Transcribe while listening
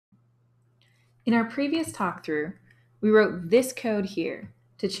In our previous talk through, we wrote this code here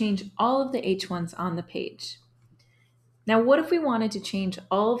to change all of the H1s on the page. Now, what if we wanted to change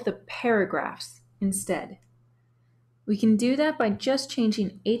all of the paragraphs instead? We can do that by just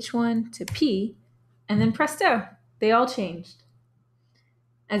changing H1 to P, and then presto, they all changed.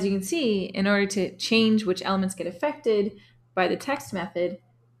 As you can see, in order to change which elements get affected by the text method,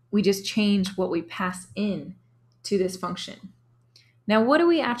 we just change what we pass in to this function. Now, what do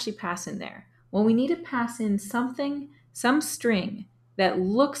we actually pass in there? Well, we need to pass in something, some string that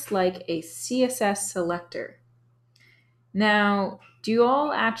looks like a CSS selector. Now, do you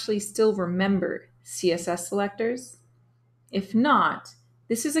all actually still remember CSS selectors? If not,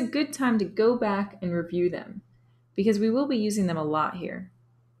 this is a good time to go back and review them because we will be using them a lot here.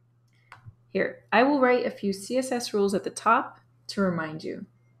 Here, I will write a few CSS rules at the top to remind you.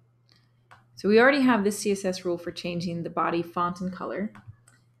 So we already have this CSS rule for changing the body font and color.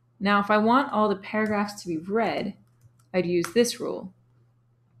 Now, if I want all the paragraphs to be red, I'd use this rule,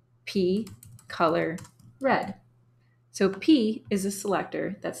 P color red. So P is a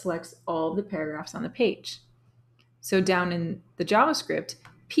selector that selects all of the paragraphs on the page. So down in the JavaScript,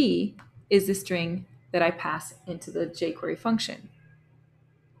 P is the string that I pass into the jQuery function.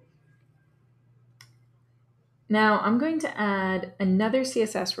 Now I'm going to add another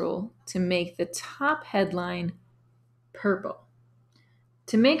CSS rule to make the top headline purple.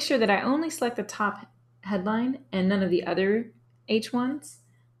 To make sure that I only select the top headline and none of the other H1s,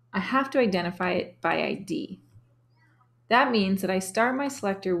 I have to identify it by ID. That means that I start my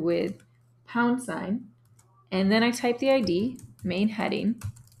selector with #, and then I type the ID, main heading,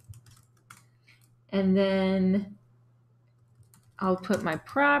 and then I'll put my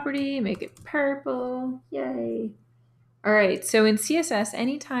property, make it purple, yay. All right, so in CSS,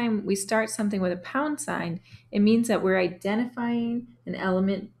 anytime we start something with a #, it means that we're identifying an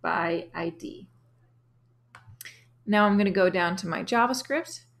element by ID. Now I'm going to go down to my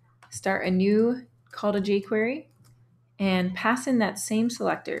JavaScript, start a new call to jQuery, and pass in that same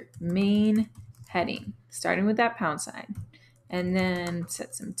selector, main heading, starting with that #, and then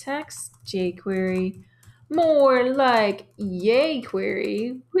set some text, jQuery, more like yay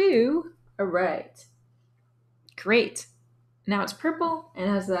query, woo. All right, great. Now it's purple and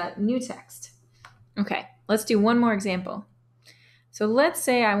has that new text. Okay, let's do one more example. So let's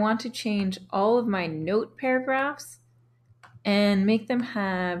say I want to change all of my note paragraphs and make them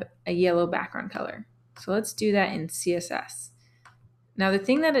have a yellow background color. So let's do that in CSS. Now the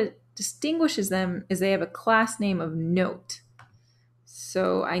thing that distinguishes them is they have a class name of note.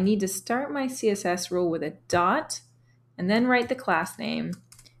 So I need to start my CSS rule with a dot and then write the class name,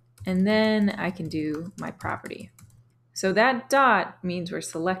 and then I can do my property. So that dot means we're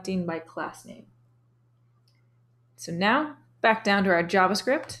selecting by class name. So now back down to our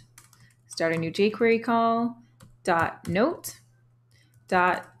JavaScript, start a new jQuery call, dot note,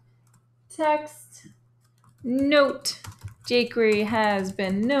 dot text, note, jQuery has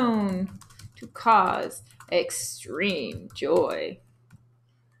been known to cause extreme joy.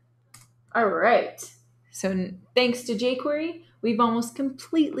 All right, so thanks to jQuery, we've almost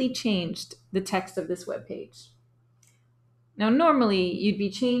completely changed the text of this web page. Now, normally you'd be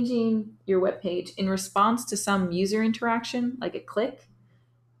changing your web page in response to some user interaction, like a click,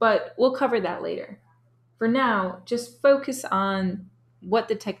 but we'll cover that later. For now, just focus on what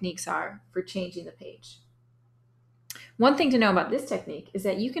the techniques are for changing the page. One thing to know about this technique is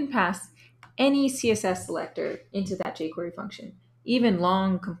that you can pass any CSS selector into that jQuery function, even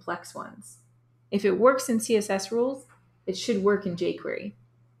long, complex ones. If it works in CSS rules, it should work in jQuery.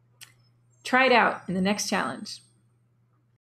 Try it out in the next challenge.